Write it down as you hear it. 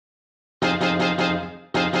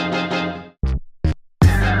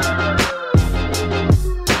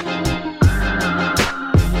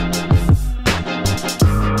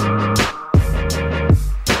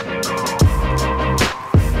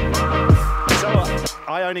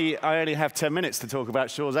I only have 10 minutes to talk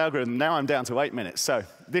about Shor's algorithm. Now I'm down to 8 minutes. So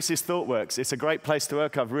this is ThoughtWorks. It's a great place to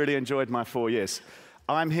work. I've really enjoyed my 4 years.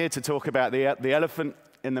 I'm here to talk about the elephant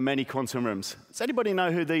in the many quantum rooms. Does anybody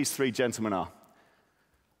know who these three gentlemen are?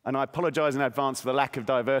 And I apologize in advance for the lack of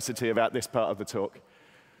diversity about this part of the talk.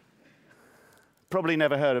 Probably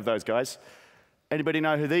never heard of those guys. Anybody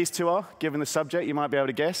know who these two are? Given the subject, you might be able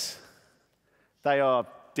to guess. They are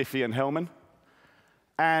Diffie and Hellman.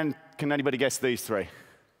 And can anybody guess these three?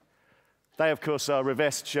 They, of course, are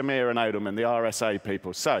Rivest, Shamir, and Odelman, the RSA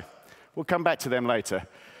people. So we'll come back to them later.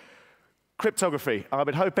 Cryptography. I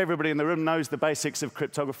would hope everybody in the room knows the basics of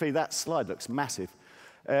cryptography. That slide looks massive.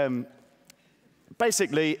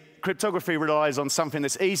 Basically, cryptography relies on something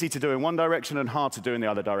that's easy to do in one direction and hard to do in the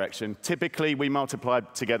other direction. Typically, we multiply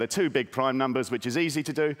together two big prime numbers, which is easy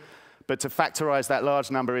to do, but to factorize that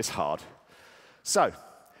large number is hard. So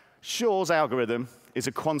Shor's algorithm is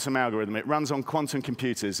a quantum algorithm. It runs on quantum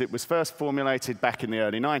computers. It was first formulated back in the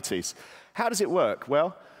early 90s. How does it work?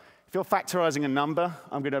 Well, if you're factorizing a number,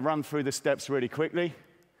 I'm going to run through the steps really quickly.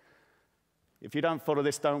 If you don't follow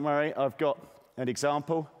this, don't worry. I've got an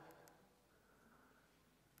example.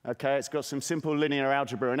 OK, it's got some simple linear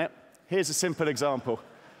algebra in it. Here's a simple example.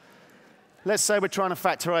 Let's say we're trying to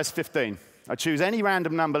factorize 15. I choose any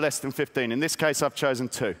random number less than 15. In this case, I've chosen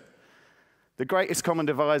 2. The greatest common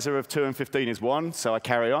divisor of 2 and 15 is 1, so I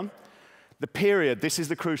carry on. The period, this is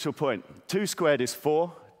the crucial point. 2 squared is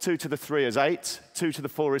 4, 2 to the 3 is 8, 2 to the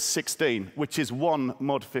 4 is 16, which is 1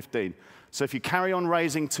 mod 15. So if you carry on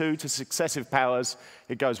raising 2 to successive powers,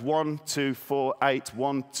 it goes 1, 2, 4, 8,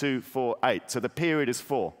 1, 2, 4, 8. So the period is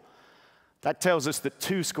 4. That tells us that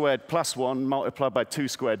 2 squared plus 1 multiplied by 2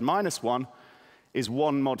 squared minus 1 is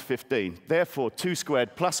 1 mod 15. Therefore, 2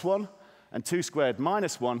 squared plus 1 and 2 squared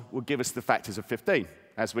minus 1 will give us the factors of 15,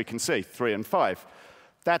 as we can see, 3 and 5.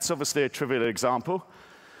 That's obviously a trivial example.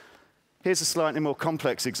 Here's a slightly more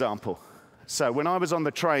complex example. So when I was on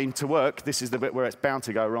the train to work, this is the bit where it's bound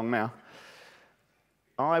to go wrong now,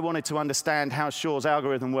 I wanted to understand how Shor's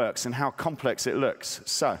algorithm works and how complex it looks.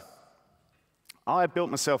 So I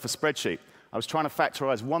built myself a spreadsheet. I was trying to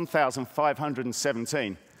factorize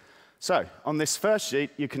 1,517. So on this first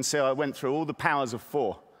sheet, you can see I went through all the powers of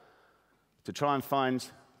 4 to try and find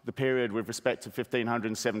the period with respect to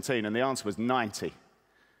 1,517, and the answer was 90.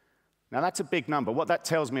 Now, that's a big number. What that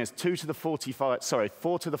tells me is 4 to the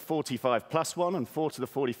 45 plus 1 and 4 to the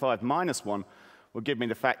 45 minus 1 will give me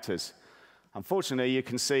the factors. Unfortunately, you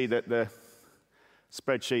can see that the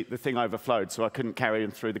spreadsheet, the thing overflowed, so I couldn't carry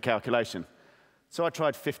them through the calculation. So I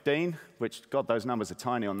tried 15, which, God, those numbers are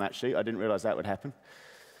tiny on that sheet. I didn't realize that would happen.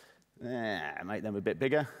 Make them a bit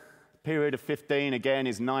bigger. Period of 15, again,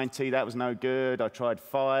 is 90. That was no good. I tried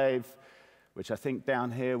 5, which I think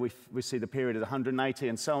down here we see the period is 180,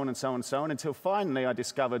 and so on and so on and so on, until finally I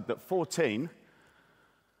discovered that 14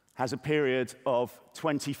 has a period of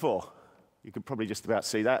 24. You could probably just about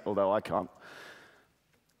see that, although I can't.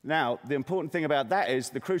 Now, the important thing about that is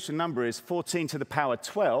the crucial number is 14 to the power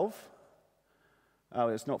 12. Oh,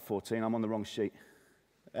 it's not 14. I'm on the wrong sheet.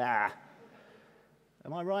 Am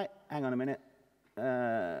I right? Hang on a minute.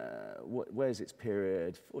 Where's its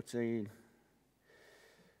period? 14.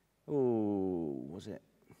 Oh, was it?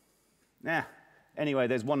 Anyway,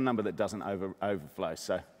 there's one number that doesn't overflow.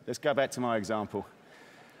 So let's go back to my example.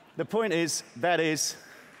 The point is, that is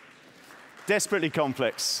desperately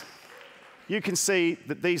complex. You can see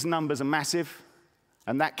that these numbers are massive,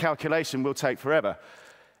 and that calculation will take forever.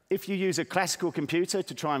 If you use a classical computer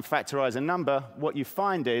to try and factorize a number, what you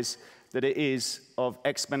find is that it is of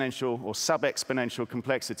exponential or sub-exponential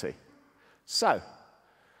complexity. So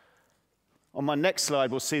on my next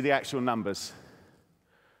slide, we'll see the actual numbers.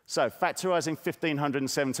 So factorizing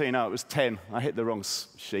 1,517, oh, it was 10. I hit the wrong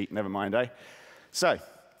sheet, never mind, eh? So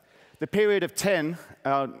the period of 10,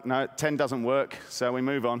 no, 10 doesn't work, so we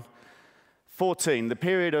move on. 14, the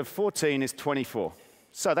period of 14 is 24.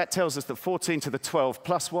 So that tells us that 14 to the 12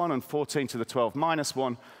 plus 1 and 14 to the 12 minus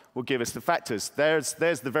 1 will give us the factors. There's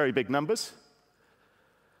the very big numbers.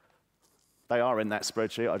 They are in that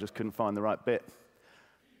spreadsheet. I just couldn't find the right bit.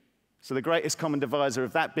 So the greatest common divisor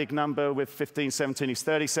of that big number with 1517 is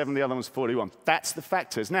 37. The other one's 41. That's the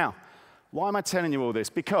factors. Now, why am I telling you all this?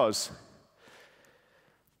 Because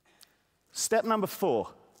step number 4,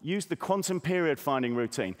 use the quantum period finding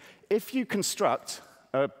routine. If you construct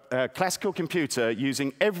a classical computer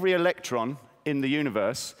using every electron in the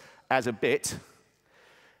universe as a bit,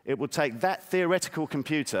 it will take that theoretical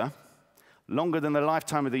computer longer than the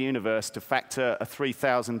lifetime of the universe to factor a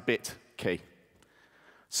 3,000-bit key.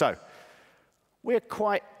 So we're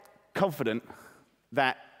quite confident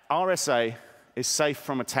that RSA is safe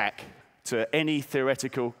from attack to any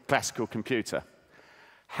theoretical classical computer.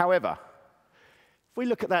 However, if we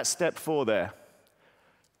look at that step 4 there,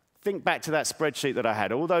 think back to that spreadsheet that I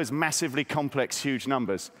had, all those massively complex, huge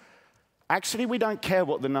numbers. Actually, we don't care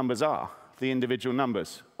what the numbers are, the individual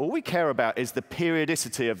numbers. All we care about is the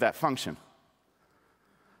periodicity of that function.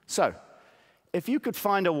 So, if you could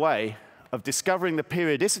find a way of discovering the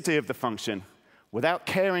periodicity of the function without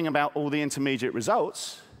caring about all the intermediate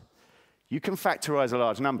results, you can factorize a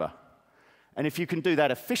large number. And if you can do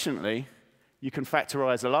that efficiently, you can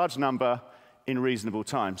factorize a large number in reasonable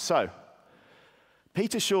time. So,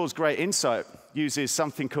 Peter Shor's great insight uses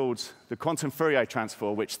something called the quantum Fourier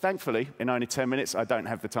transform, which thankfully, in only 10 minutes, I don't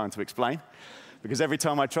have the time to explain, because every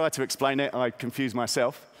time I try to explain it, I confuse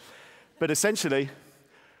myself. But essentially,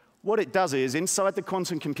 what it does is, inside the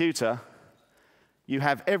quantum computer, you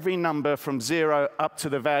have every number from 0 up to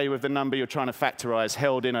the value of the number you're trying to factorize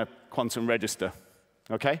held in a quantum register,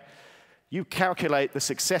 okay? You calculate the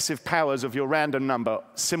successive powers of your random number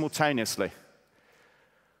simultaneously.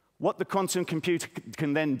 What the quantum computer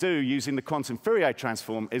can then do using the quantum Fourier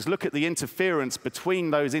transform is look at the interference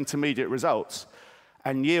between those intermediate results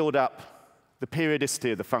and yield up the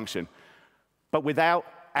periodicity of the function, but without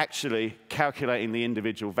actually calculating the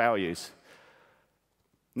individual values.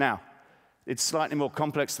 Now, it's slightly more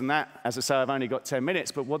complex than that. As I say, I've only got 10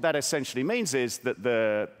 minutes, but what that essentially means is that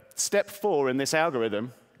the step 4 in this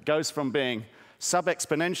algorithm goes from being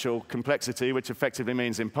sub-exponential complexity, which effectively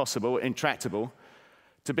means impossible, intractable,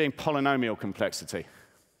 to being polynomial complexity,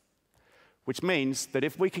 which means that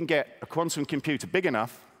if we can get a quantum computer big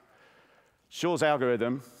enough, Shor's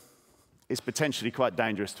algorithm is potentially quite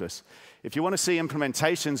dangerous to us. If you want to see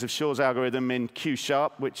implementations of Shor's algorithm in Q#,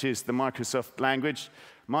 which is the Microsoft language,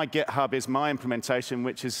 my GitHub is my implementation,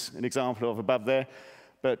 which is an example of above there.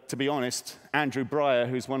 But to be honest, Andrew Breyer,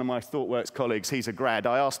 who's one of my ThoughtWorks colleagues, he's a grad.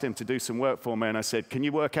 I asked him to do some work for me, and I said, can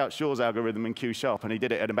you work out Shor's algorithm in Q#? And he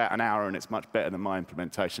did it in about an hour, and it's much better than my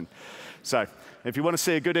implementation. So if you want to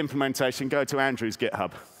see a good implementation, go to Andrew's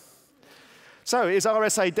GitHub. So is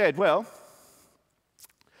RSA dead? Well,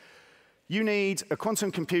 you need a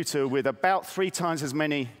quantum computer with about 3 times as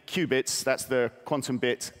many qubits, that's the quantum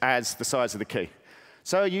bit, as the size of the key.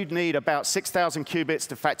 So you'd need about 6,000 qubits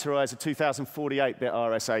to factorize a 2048-bit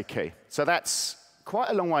RSA key. So that's quite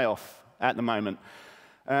a long way off at the moment.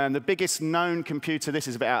 The biggest known computer, this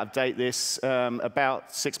is a bit out of date, this,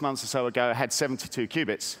 about 6 months or so ago, had 72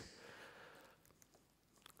 qubits.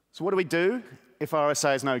 So what do we do if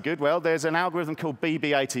RSA is no good? Well, there's an algorithm called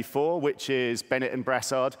BB84, which is Bennett and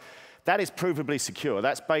Brassard. That is provably secure.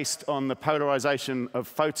 That's based on the polarization of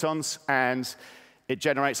photons, and it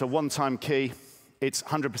generates a one-time key. It's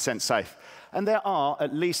 100% safe. And there are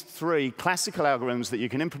at least 3 classical algorithms that you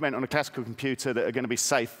can implement on a classical computer that are going to be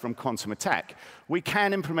safe from quantum attack. We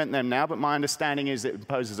can implement them now, but my understanding is it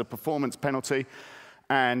imposes a performance penalty,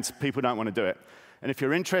 and people don't want to do it. And if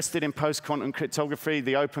you're interested in post-quantum cryptography,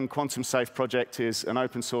 the Open Quantum Safe project is an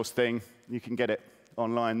open source thing. You can get it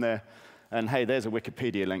online there. And hey, there's a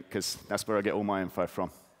Wikipedia link, because that's where I get all my info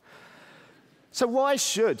from. So why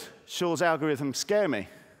should Shor's algorithm scare me?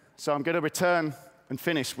 So I'm going to return and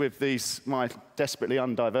finish with these, my desperately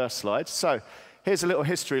undiverse slides. So here's a little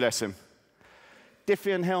history lesson.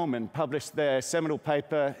 Diffie and Hellman published their seminal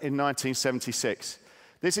paper in 1976.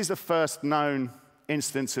 This is the first known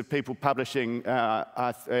instance of people publishing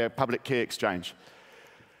a public key exchange.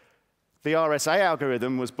 The RSA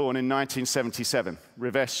algorithm was born in 1977,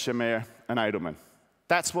 Rivest, Shamir, and Edelman.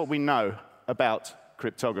 That's what we know about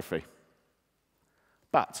cryptography.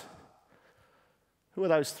 But who are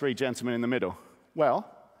those 3 gentlemen in the middle? Well,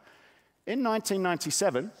 in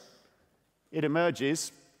 1997, it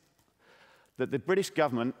emerges that the British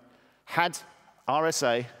government had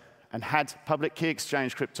RSA and had public key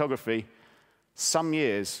exchange cryptography some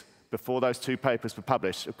years before those 2 papers were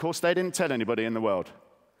published. Of course, they didn't tell anybody in the world.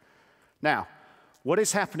 Now, what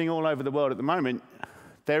is happening all over the world at the moment,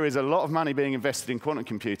 there is a lot of money being invested in quantum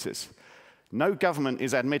computers. No government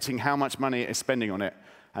is admitting how much money it is spending on it,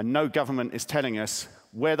 and no government is telling us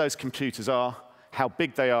where those computers are, how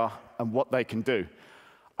big they are, and what they can do.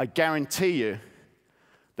 I guarantee you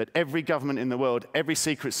that every government in the world, every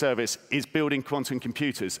secret service is building quantum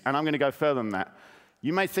computers. And I'm going to go further than that.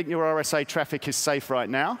 You may think your RSA traffic is safe right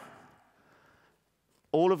now.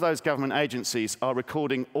 All of those government agencies are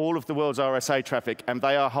recording all of the world's RSA traffic, and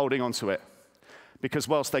they are holding onto it. Because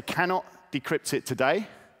whilst they cannot decrypt it today,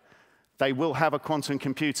 they will have a quantum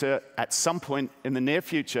computer at some point in the near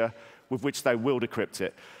future with which they will decrypt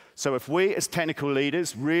it. So if we as technical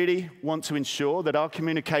leaders really want to ensure that our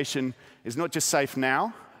communication is not just safe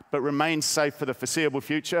now, but remains safe for the foreseeable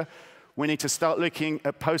future, we need to start looking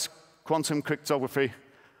at quantum cryptography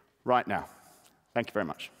right now. Thank you very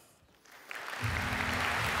much.